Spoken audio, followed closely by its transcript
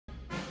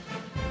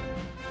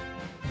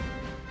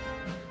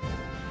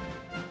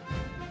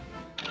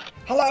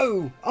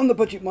Hello, I'm the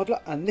Budget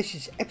Modeler and this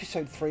is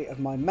episode 3 of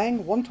my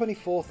Meng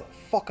 124th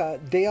Fokker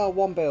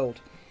Dr.1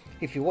 build.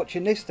 If you're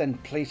watching this, then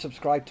please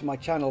subscribe to my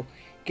channel,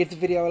 give the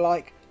video a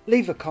like,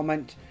 leave a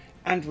comment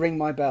and ring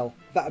my bell.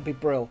 That'd be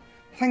brill.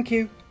 Thank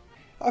you.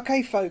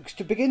 Okay folks,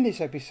 to begin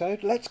this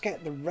episode, let's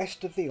get the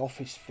rest of the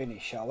office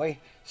finished, shall we?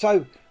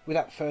 So,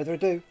 without further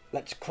ado,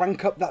 let's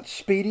crank up that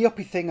speedy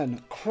uppy thing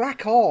and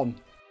crack on.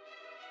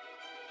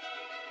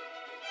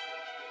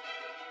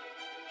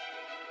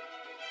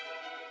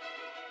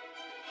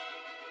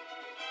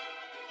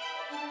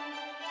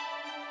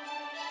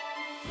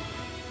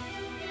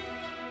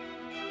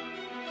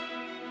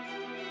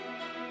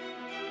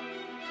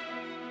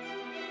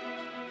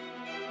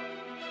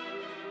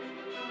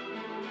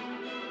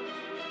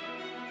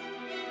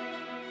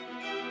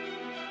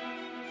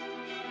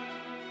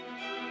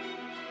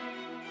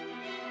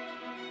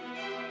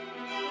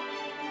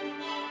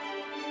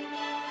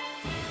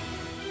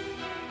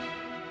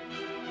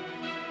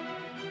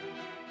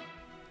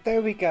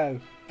 There we go,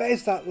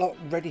 there's that lot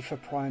ready for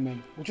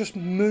priming. We'll just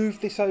move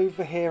this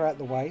over here out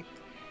the way.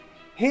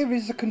 Here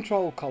is the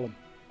control column.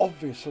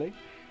 Obviously,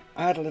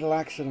 I had a little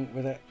accident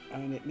with it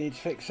and it needs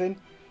fixing.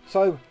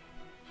 So,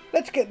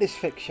 let's get this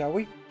fixed, shall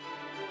we?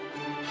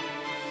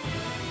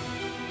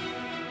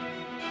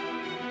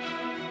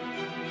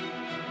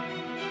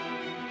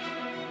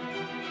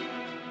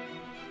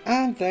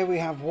 And there we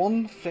have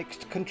one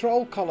fixed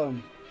control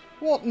column.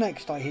 What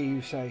next, I hear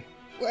you say?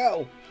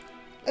 Well,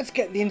 let's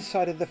get the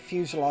inside of the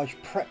fuselage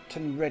prepped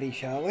and ready,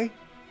 shall we?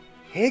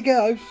 Here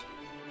goes!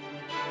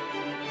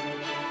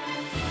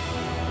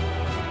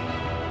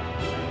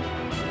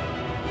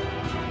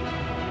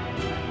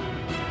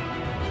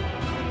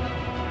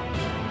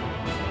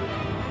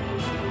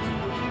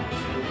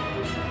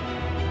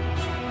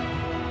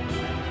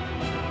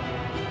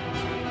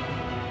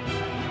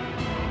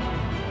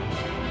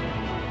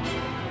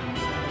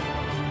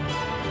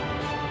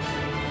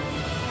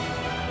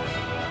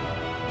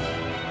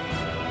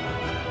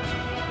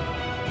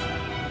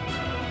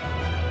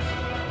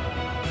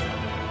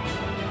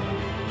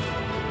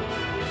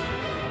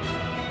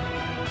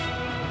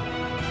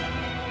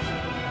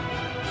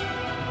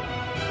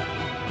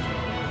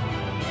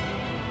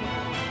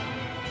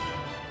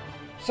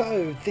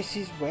 So this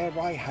is where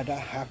I had a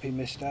happy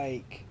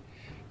mistake.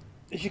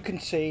 As you can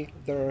see,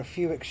 there are a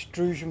few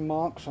extrusion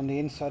marks on the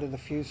inside of the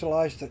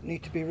fuselage that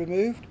need to be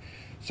removed.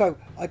 So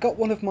I got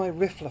one of my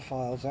Riffler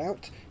files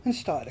out and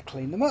started to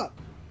clean them up.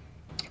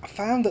 I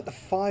found that the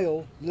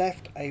file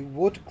left a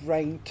wood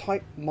grain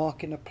type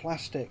mark in the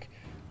plastic.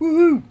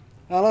 Woohoo!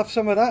 I'll have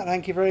some of that,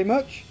 thank you very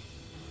much.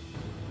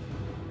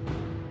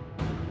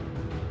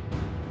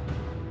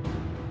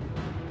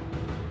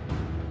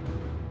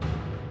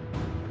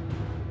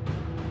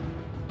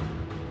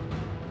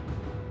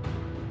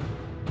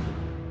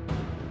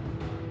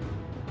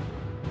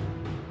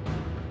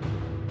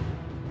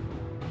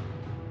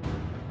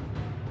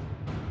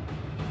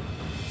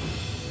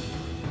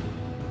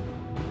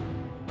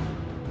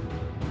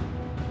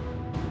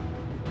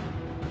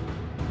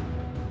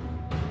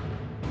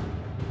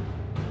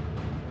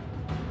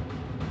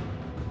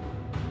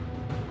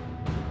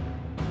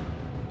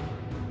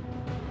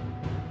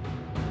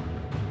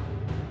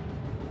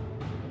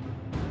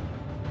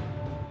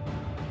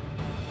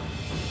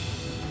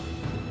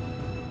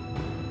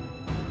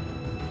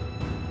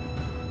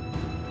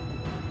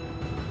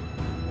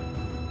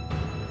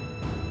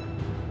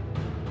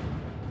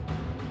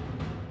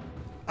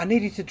 I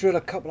needed to drill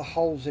a couple of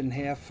holes in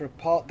here for a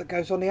part that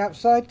goes on the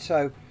outside,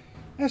 so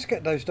let's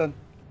get those done.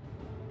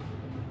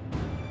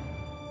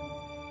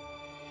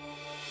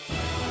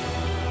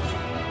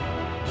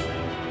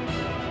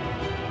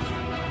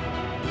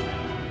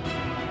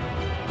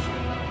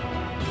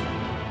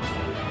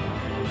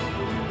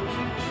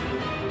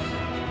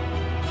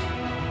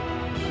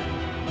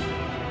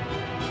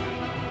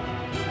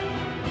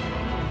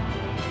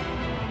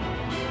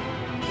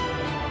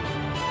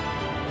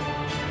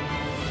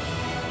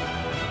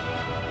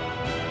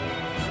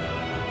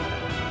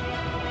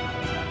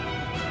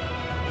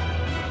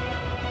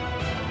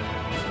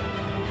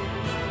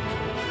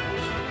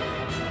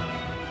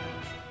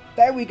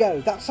 There we go,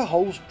 that's the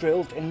holes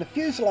drilled in the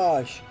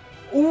fuselage.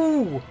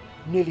 Ooh,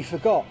 nearly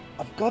forgot.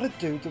 I've got to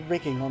do the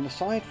rigging on the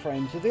side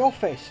frames of the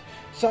office.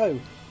 So,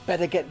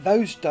 better get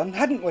those done,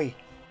 hadn't we?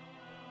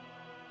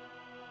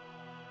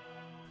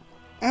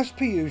 As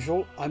per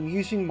usual, I'm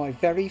using my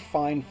very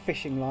fine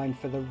fishing line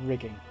for the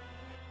rigging.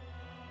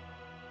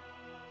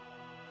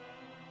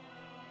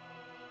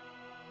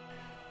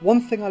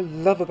 One thing I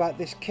love about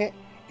this kit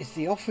is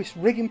the office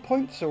rigging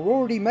points are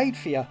already made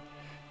for you.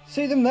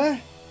 See them there?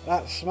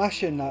 That's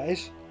smashing, that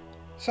is.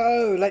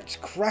 So let's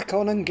crack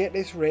on and get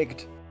this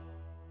rigged.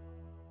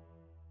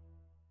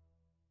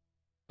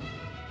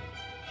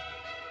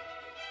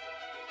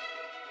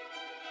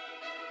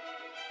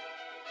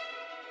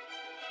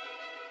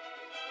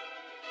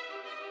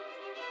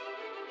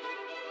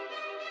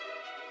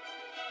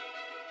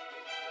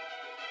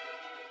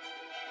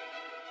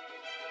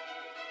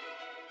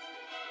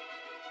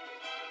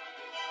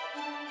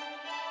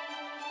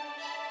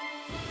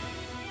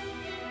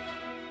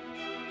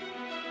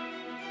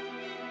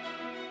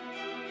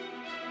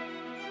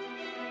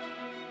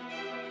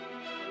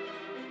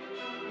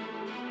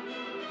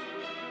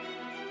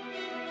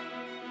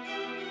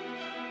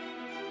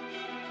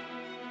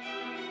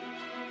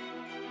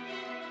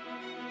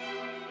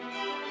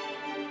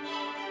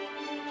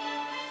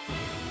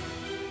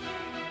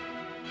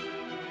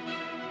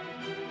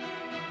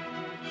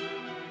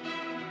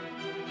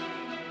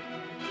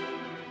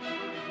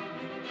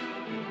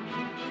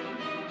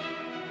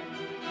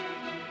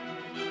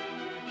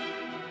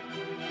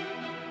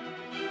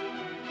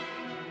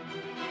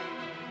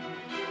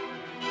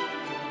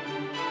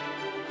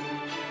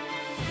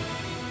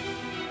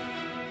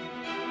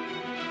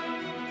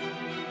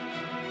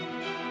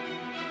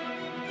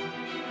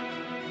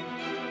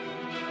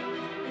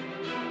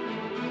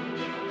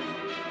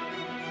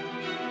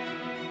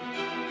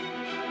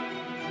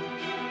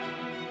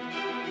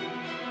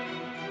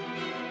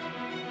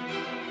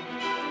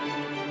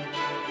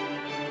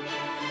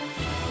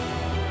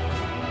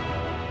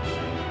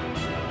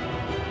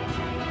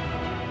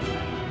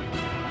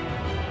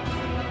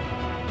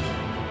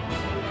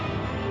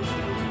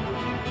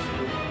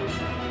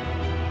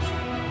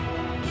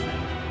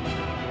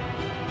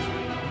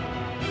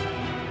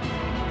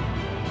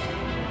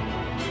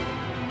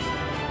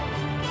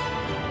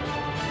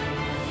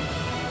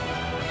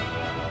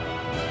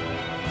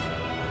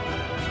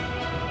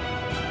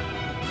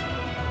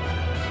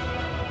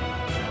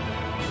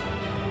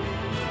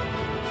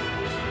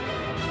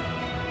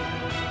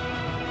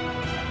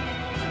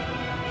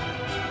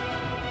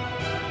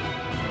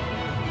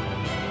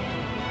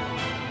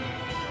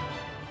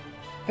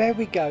 There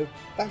we go,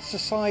 that's the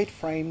side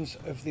frames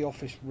of the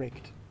office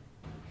rigged.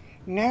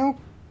 Now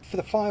for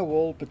the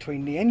firewall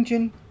between the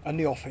engine and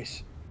the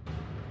office.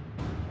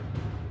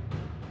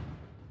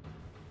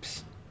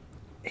 Psst,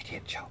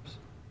 idiot chops,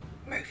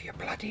 move your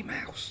bloody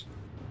mouse.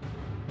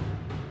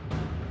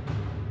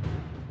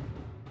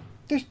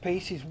 This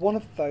piece is one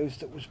of those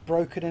that was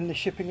broken in the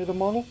shipping of the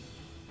model.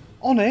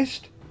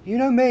 Honest, you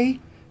know me,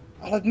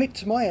 I'll admit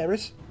to my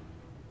errors.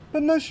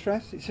 But no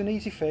stress, it's an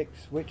easy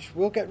fix, which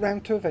we'll get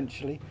round to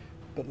eventually,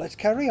 but let's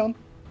carry on.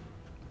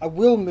 I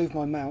will move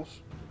my mouse,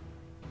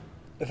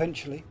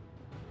 eventually.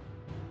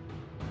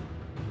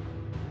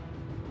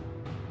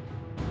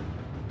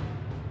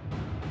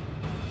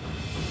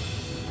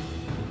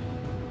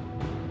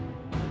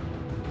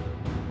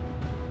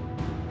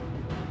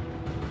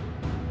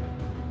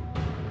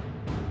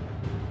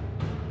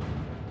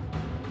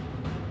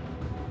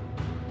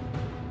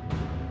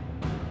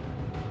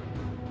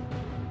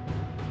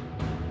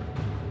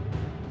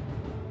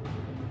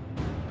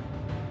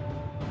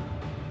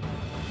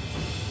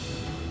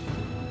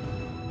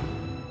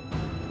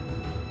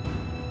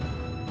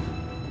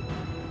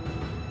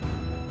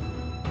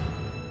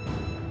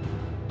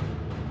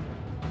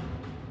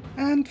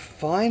 And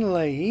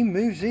finally, he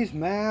moves his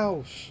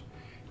mouse.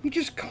 You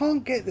just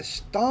can't get the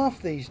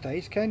staff these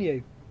days, can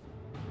you?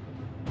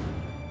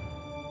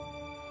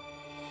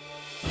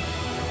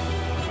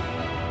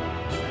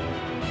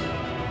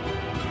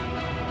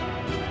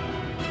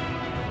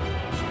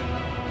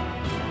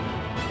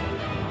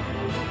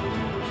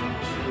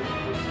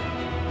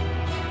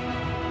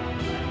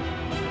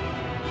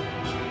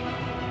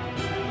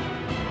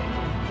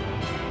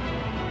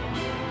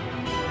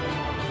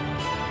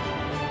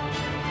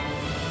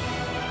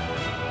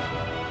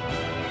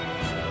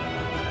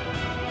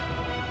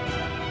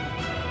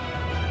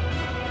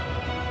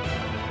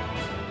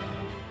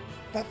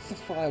 That's the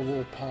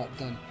firewall part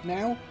done.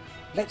 Now,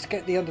 let's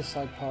get the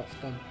underside parts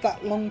done.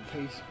 That long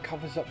piece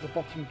covers up the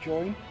bottom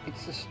join.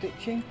 It's the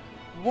stitching.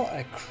 What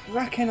a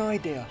cracking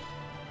idea.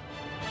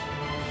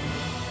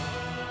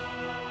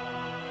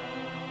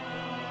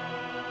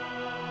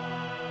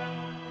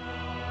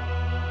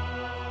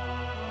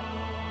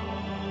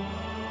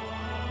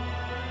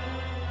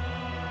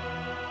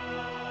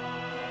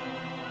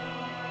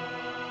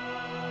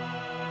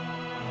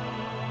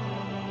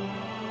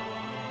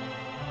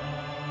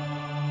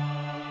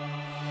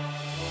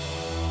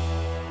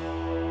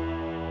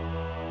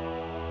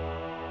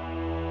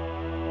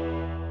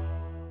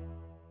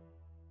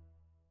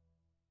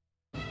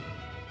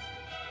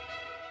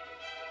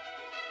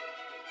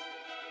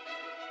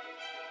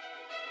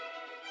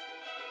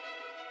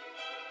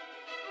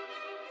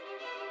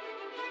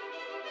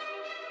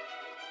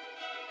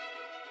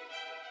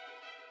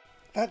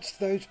 That's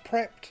those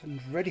prepped and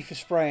ready for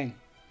spraying.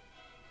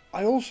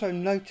 I also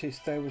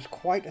noticed there was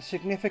quite a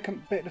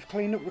significant bit of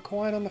cleanup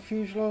required on the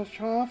fuselage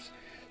shafts,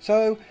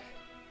 so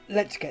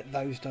let's get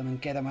those done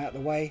and get them out of the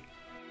way.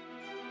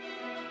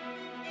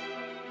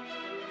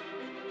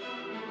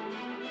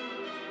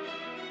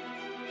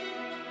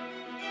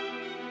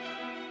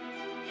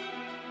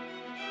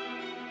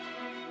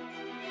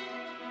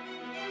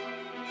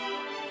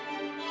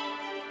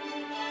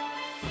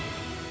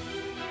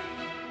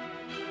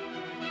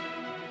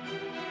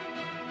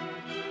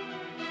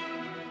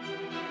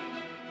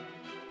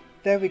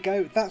 There we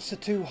go, that's the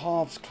two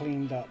halves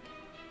cleaned up.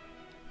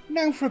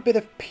 Now for a bit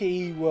of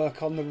PE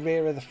work on the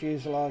rear of the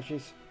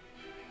fuselages.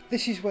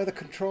 This is where the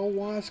control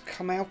wires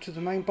come out of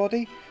the main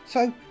body,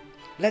 so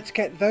let's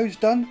get those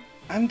done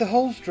and the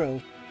holes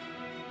drilled.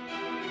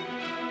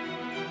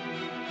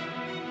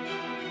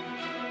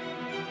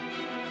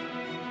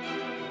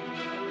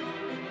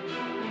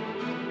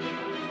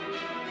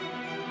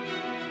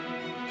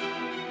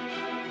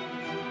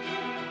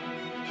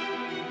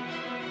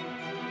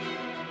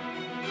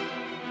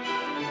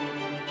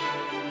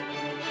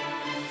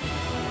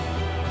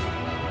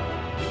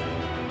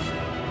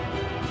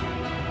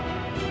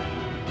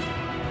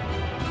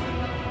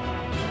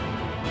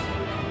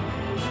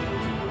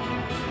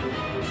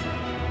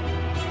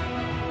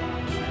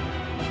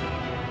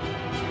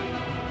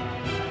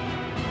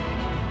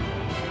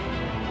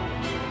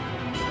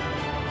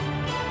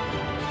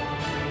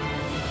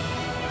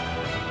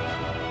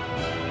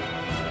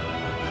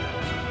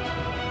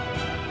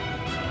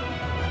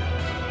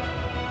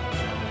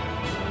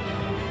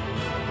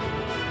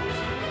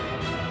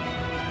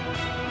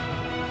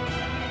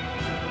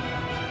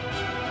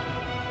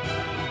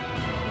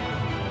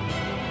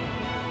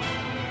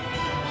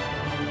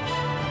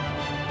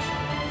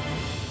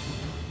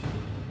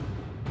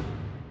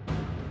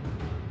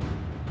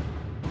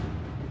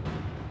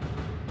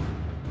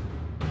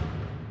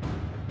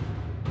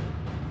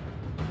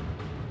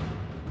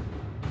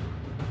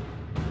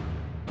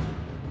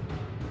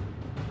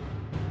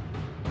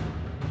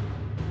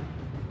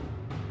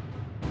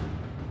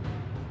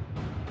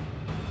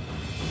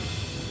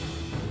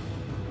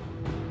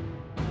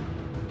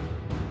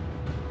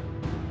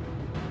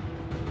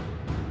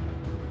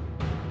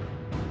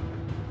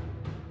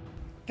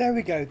 There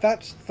we go,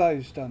 that's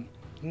those done.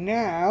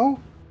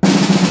 Now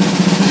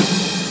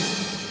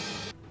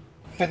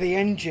for the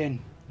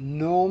engine.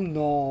 Nom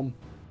nom.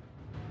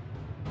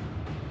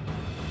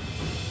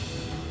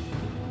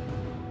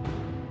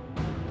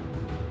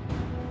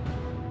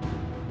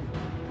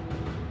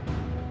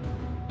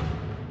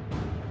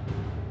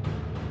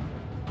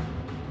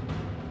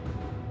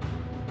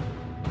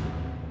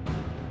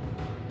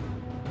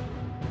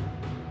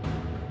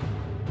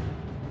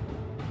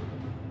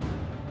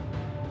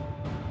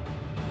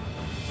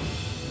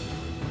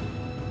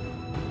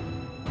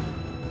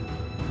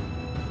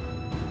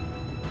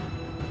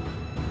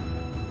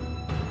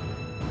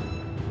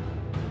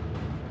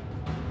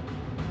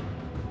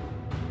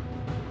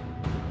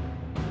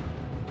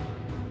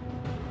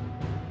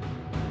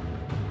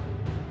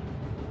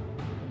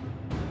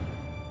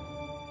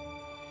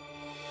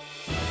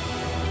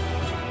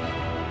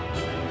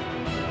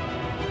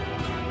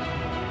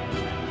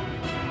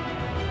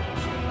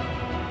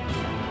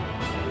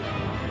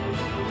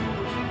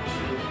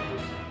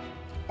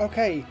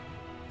 Okay,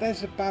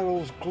 there's the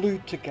barrels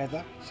glued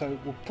together, so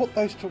we'll put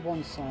those to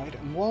one side,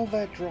 and while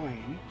they're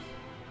drying,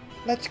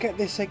 let's get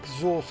this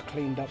exhaust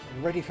cleaned up,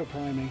 ready for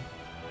priming.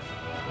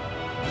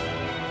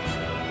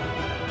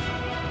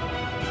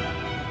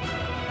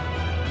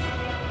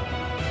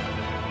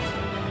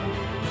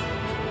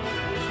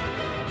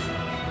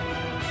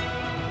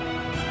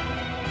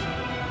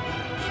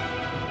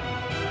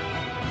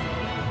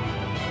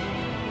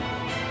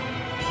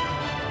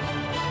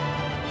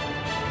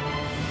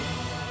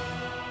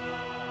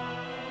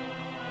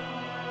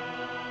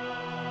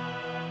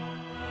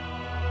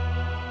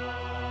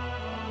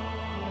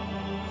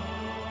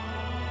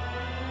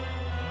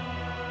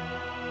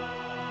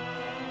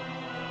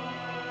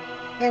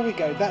 There we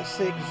go, that's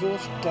the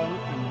exhaust done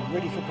and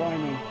ready for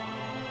priming.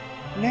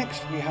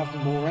 Next we have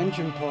more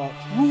engine parts.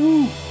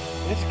 Woo!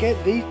 Let's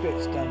get these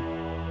bits done.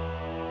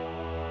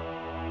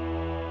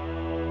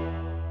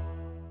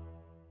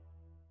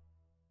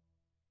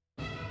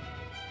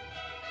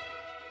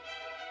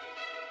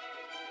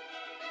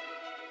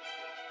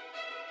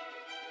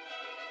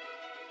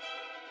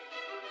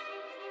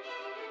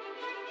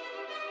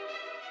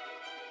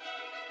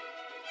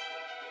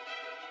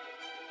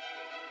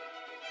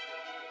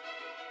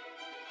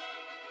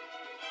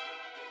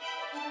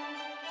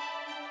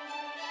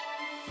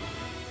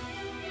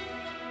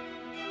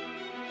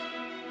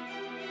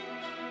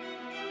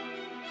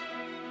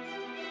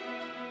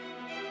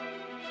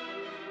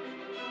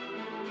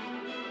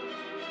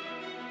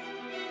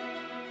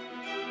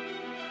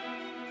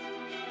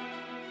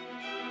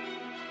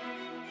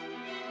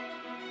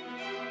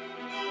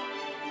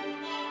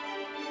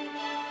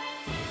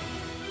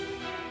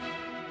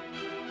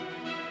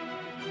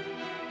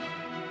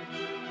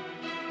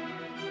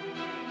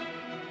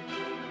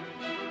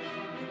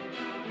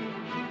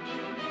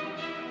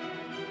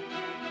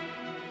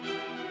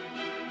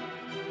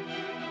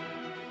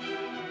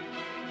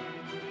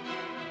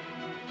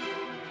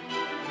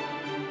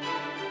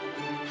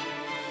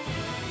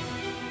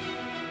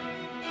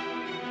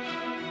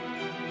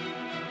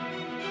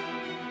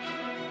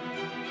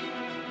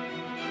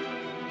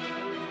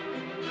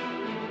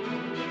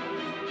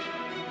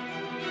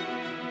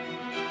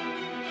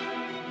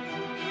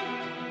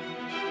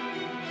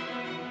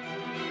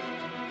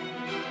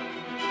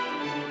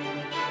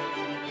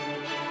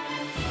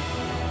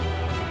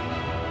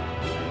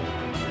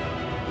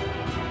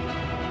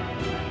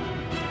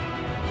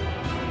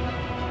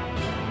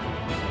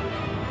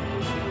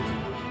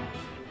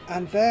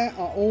 And there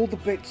are all the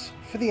bits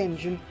for the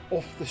engine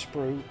off the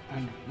sprue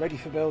and ready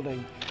for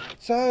building.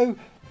 So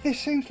this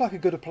seems like a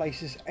good a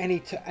place as any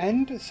to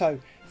end. So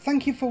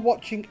thank you for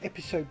watching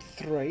episode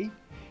 3.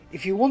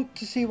 If you want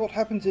to see what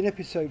happens in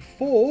episode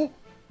 4,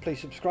 please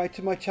subscribe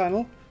to my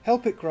channel,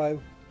 help it grow,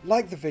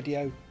 like the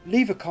video,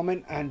 leave a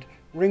comment and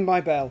ring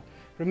my bell.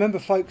 Remember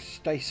folks,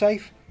 stay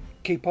safe,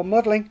 keep on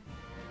modelling.